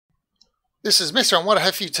This is Mr. and what I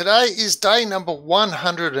have for you today is day number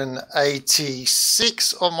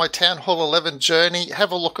 186 of my Town Hall 11 journey.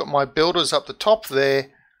 Have a look at my builders up the top there.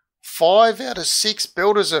 5 out of 6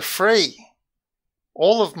 builders are free.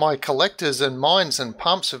 All of my collectors and mines and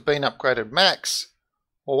pumps have been upgraded max.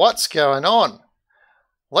 Well, what's going on?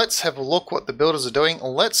 Let's have a look what the builders are doing.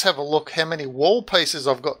 Let's have a look how many wall pieces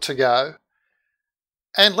I've got to go.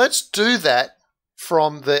 And let's do that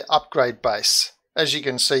from the upgrade base. As you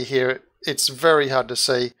can see here, it's very hard to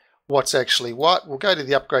see what's actually what. We'll go to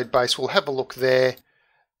the upgrade base, we'll have a look there,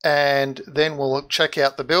 and then we'll check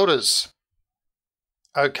out the builders.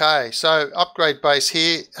 Okay, so upgrade base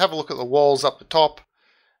here, have a look at the walls up the top.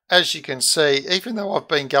 As you can see, even though I've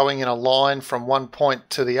been going in a line from one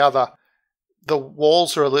point to the other, the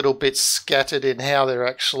walls are a little bit scattered in how they're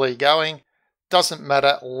actually going. Doesn't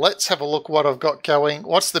matter, let's have a look what I've got going.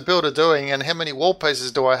 What's the builder doing and how many wall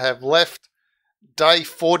pieces do I have left? Day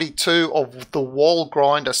 42 of the wall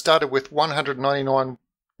grind. I started with 199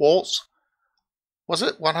 walls. Was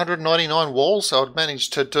it 199 walls? So I'd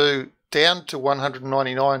managed to do down to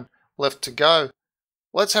 199 left to go.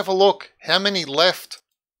 Let's have a look. How many left?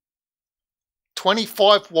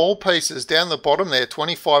 25 wall pieces down the bottom there.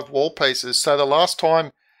 25 wall pieces. So the last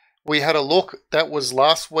time we had a look, that was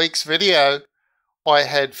last week's video, I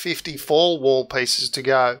had 54 wall pieces to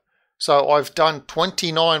go. So I've done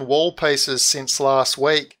 29 wall pieces since last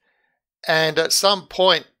week, and at some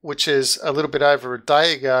point, which is a little bit over a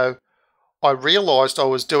day ago, I realised I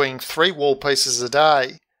was doing 3 wall pieces a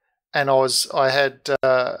day, and I had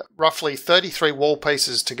roughly 33 wall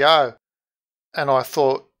pieces to go, and I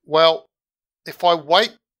thought, well, if I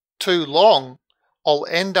wait too long, I'll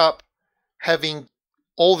end up having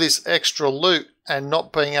all this extra loot and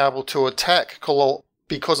not being able to attack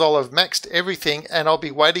because I'll have maxed everything and I'll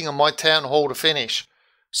be waiting on my town hall to finish.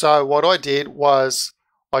 So what I did was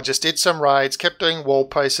I just did some raids, kept doing wall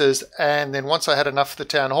pieces, and then once I had enough for the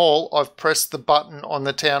town hall, I've pressed the button on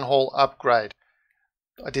the town hall upgrade.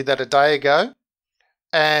 I did that a day ago,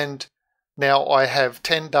 and now I have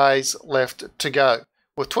 10 days left to go.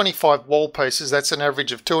 With 25 wall pieces, that's an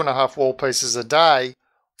average of 2.5 wall pieces a day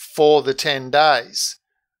for the 10 days.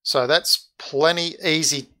 So that's plenty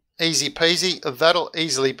easy peasy. That'll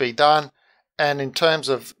easily be done. And in terms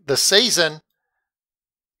of the season,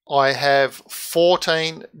 I have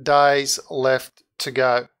 14 days left to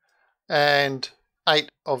go, and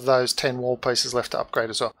 8 of those 10 wall pieces left to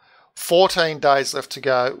upgrade as well. 14 days left to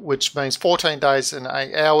go, which means 14 days and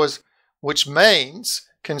 8 hours, which means,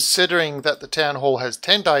 considering that the town hall has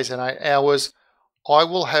 10 days and 8 hours, I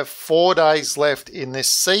will have 4 days left in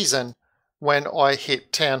this season when I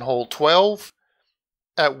hit town hall 12.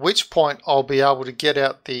 At which point I'll be able to get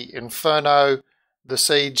out the Inferno, the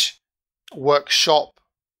Siege workshop,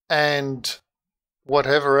 and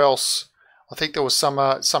whatever else. I think there was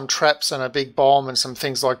some traps and a big bomb and some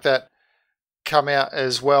things like that come out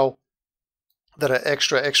as well that are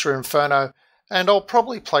extra Inferno. And I'll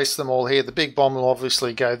probably place them all here. The big bomb will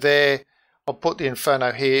obviously go there. I'll put the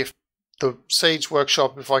Inferno here. The Siege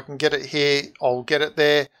workshop, if I can get it here, I'll get it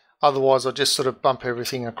there. Otherwise, I'll just sort of bump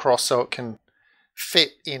everything across so it can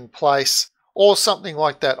fit in place or something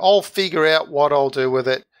like that. I'll figure out what I'll do with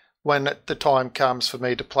it when the time comes for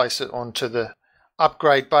me to place it onto the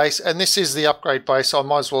upgrade base. And this is the upgrade base. I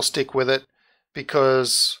might as well stick with it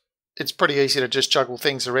because it's pretty easy to just juggle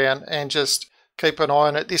things around and just keep an eye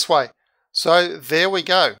on it this way. So there we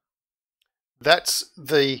go. That's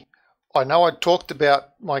I know I talked about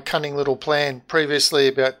my cunning little plan previously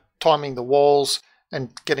about timing the walls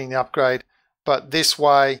and getting the upgrade, but this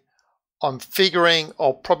way I'm figuring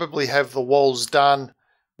I'll probably have the walls done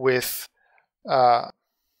with, I've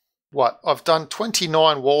done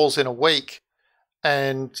 29 walls in a week,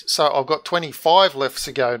 and so I've got 25 left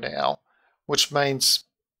to go now, which means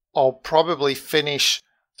I'll probably finish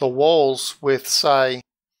the walls with, say,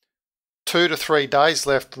 2 to 3 days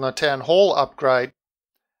left on the town hall upgrade.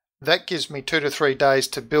 That gives me 2 to 3 days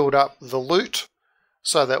to build up the loot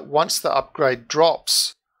so that once the upgrade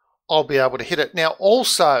drops, I'll be able to hit it. Now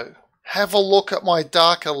also, have a look at my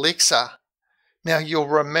Dark Elixir. Now you'll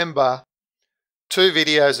remember 2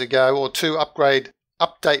 videos ago or 2 upgrade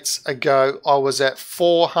updates ago, I was at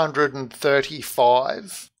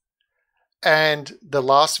 435 and the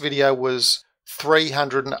last video was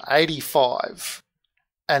 385.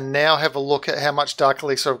 And now have a look at how much Dark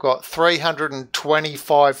Elixir I've got,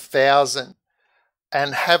 325,000.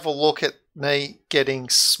 And have a look at me getting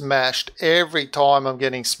smashed. Every time I'm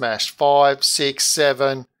getting smashed. 5, 6,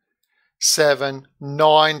 7,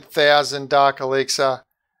 9,000 Dark Elixir.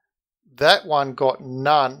 That one got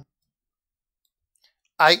none.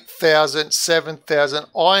 8,000, 7,000.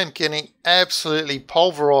 I am getting absolutely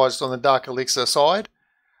pulverized on the Dark Elixir side.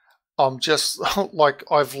 I'm just like,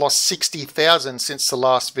 I've lost 60,000 since the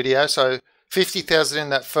last video. So 50,000 in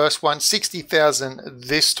that first one, 60,000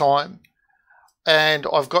 this time. And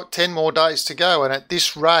I've got 10 more days to go. And at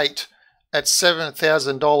this rate, at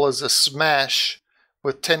 $7,000 a smash,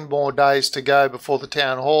 with 10 more days to go before the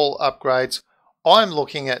town hall upgrades, I'm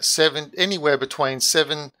looking at anywhere between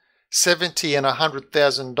 $70,000 and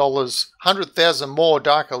 $100,000, 100,000 more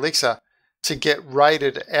Dark Elixir to get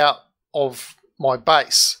raided out of my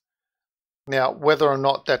base. Now, whether or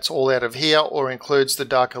not that's all out of here or includes the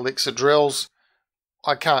Dark Elixir drills,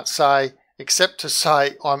 I can't say, except to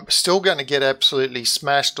say I'm still going to get absolutely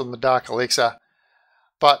smashed on the Dark Elixir,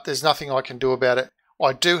 but there's nothing I can do about it.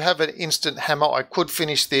 I do have an instant hammer. I could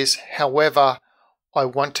finish this. However, I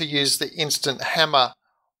want to use the instant hammer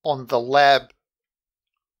on the lab.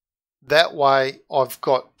 That way I've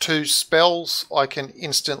got 2 spells I can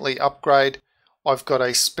instantly upgrade. I've got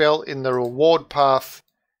a spell in the reward path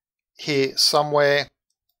here somewhere.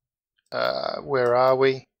 Where are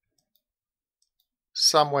we?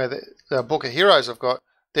 Somewhere, the Book of Heroes I've got.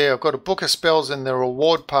 There, I've got a book of spells in the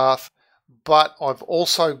reward path, but I've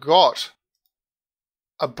also got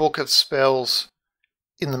a book of spells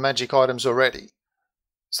in the magic items already.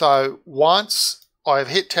 So once I've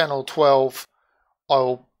hit Town Hall 12,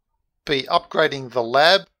 I'll be upgrading the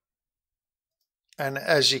lab, and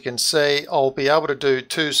as you can see, I'll be able to do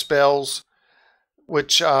 2 spells,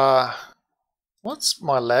 which are, what's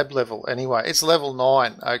my lab level anyway? It's level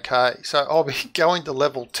 9. Okay, so I'll be going to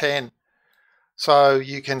level 10. So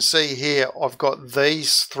you can see here I've got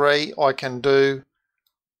these 3 I can do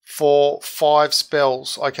for 5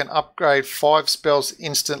 spells. I can upgrade 5 spells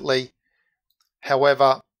instantly.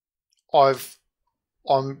 However,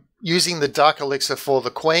 I'm using the Dark Elixir for the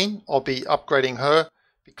Queen. I'll be upgrading her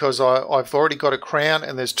because I've already got a crown,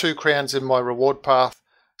 and there's 2 crowns in my reward path.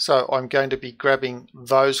 So I'm going to be grabbing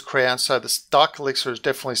those crowns. So the Dark Elixir is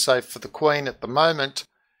definitely safe for the Queen at the moment,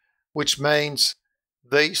 which means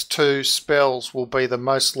these 2 spells will be the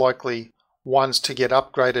most likely ones to get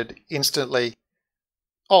upgraded instantly.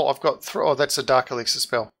 Oh, I've got 3. Oh, that's a Dark Elixir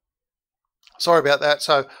spell. Sorry about that.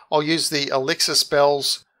 So I'll use the Elixir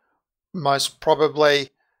spells most probably.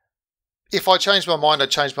 If I change my mind, I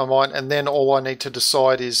change my mind, and then all I need to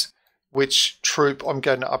decide is which troop I'm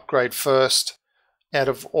going to upgrade first out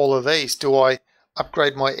of all of these. Do I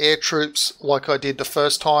upgrade my air troops like I did the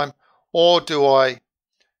first time, or do I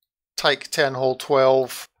take Town Hall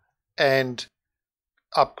 12 and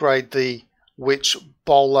upgrade the Witch,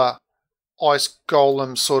 Bowler, Ice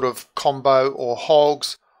Golem sort of combo, or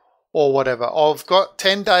Hogs, or whatever? I've got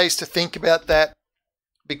 10 days to think about that,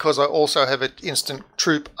 because I also have an instant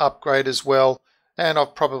troop upgrade as well. And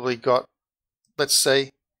I've probably got, let's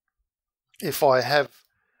see, if I have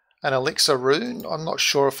an Elixir rune. I'm not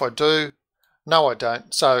sure if I do. No, I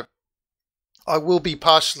don't. So I will be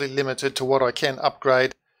partially limited to what I can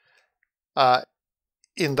upgrade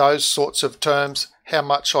in those sorts of terms. How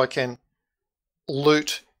much I can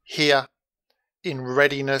loot here in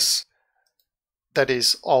readiness. That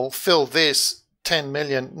is, I'll fill this 10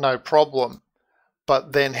 million, no problem.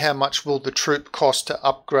 But then how much will the troop cost to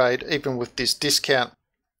upgrade, even with this discount?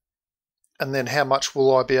 And then how much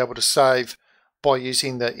will I be able to save by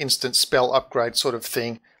using the instant spell upgrade sort of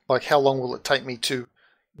thing? Like, how long will it take me to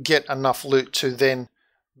get enough loot to then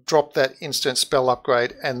drop that instant spell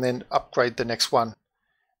upgrade and then upgrade the next one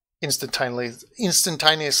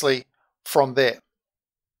instantaneously from there?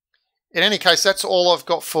 In any case, that's all I've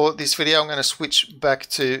got for this video. I'm going to switch back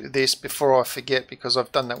to this before I forget, because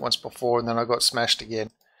I've done that once before and then I got smashed again.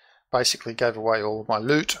 Basically gave away all of my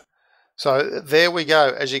loot. So there we go.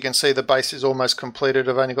 As you can see, the base is almost completed.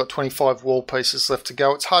 I've only got 25 wall pieces left to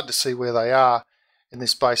go. It's hard to see where they are in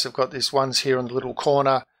this base. I've got these ones here in the little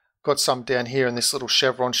corner. Got some down here in this little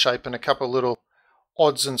chevron shape, and a couple of little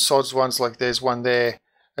odds and sods ones, like there's one there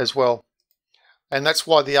as well. And that's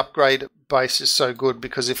why the upgrade base is so good,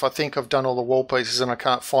 because if I think I've done all the wall pieces and I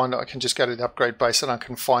can't find it, I can just go to the upgrade base and I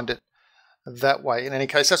can find it that way. In any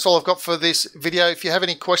case, that's all I've got for this video. If you have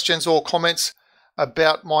any questions or comments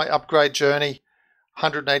about my upgrade journey,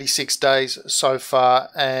 186 days so far,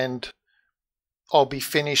 and I'll be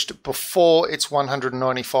finished before it's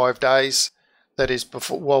 195 days. That is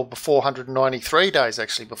before 193 days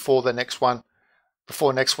actually, before the next one,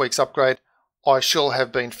 before next week's upgrade. I shall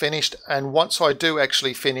have been finished, and once I do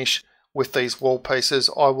actually finish with these wall pieces,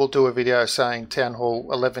 I will do a video saying Town Hall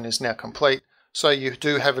 11 is now complete, so you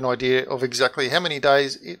do have an idea of exactly how many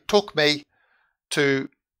days it took me to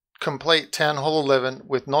complete Town Hall 11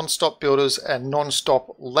 with non-stop builders and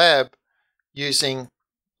non-stop lab using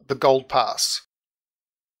the gold pass.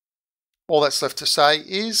 All that's left to say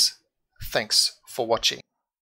is thanks for watching.